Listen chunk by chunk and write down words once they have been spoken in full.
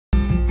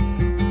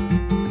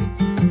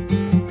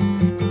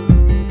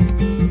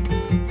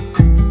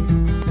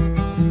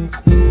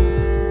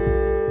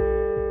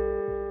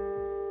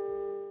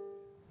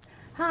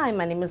Hi,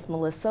 my name is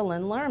Melissa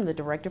Lindler. I'm the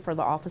Director for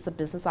the Office of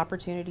Business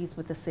Opportunities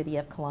with the City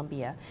of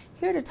Columbia.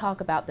 Here to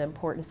talk about the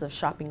importance of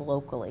shopping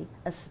locally,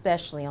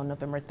 especially on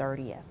November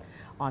 30th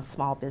on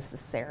Small Business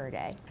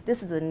Saturday.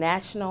 This is a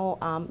national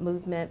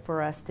movement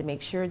for us to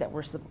make sure that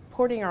we're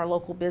supporting our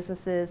local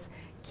businesses,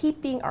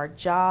 keeping our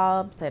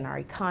jobs and our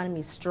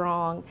economy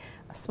strong.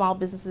 Small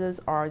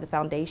businesses are the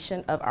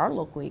foundation of our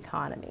local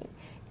economy.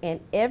 And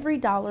every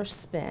dollar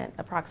spent,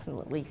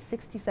 approximately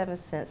 67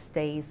 cents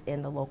stays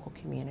in the local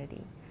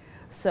community.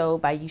 So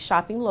by you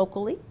shopping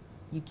locally,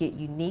 you get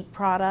unique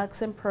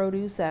products and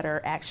produce that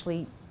are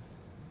actually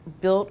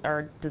built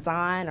or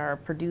designed or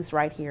produced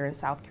right here in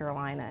South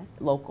Carolina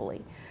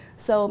locally.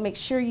 So make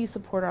sure you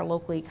support our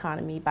local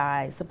economy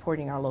by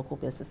supporting our local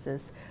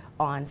businesses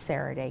on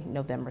Saturday,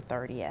 November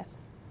 30th.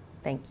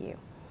 Thank you.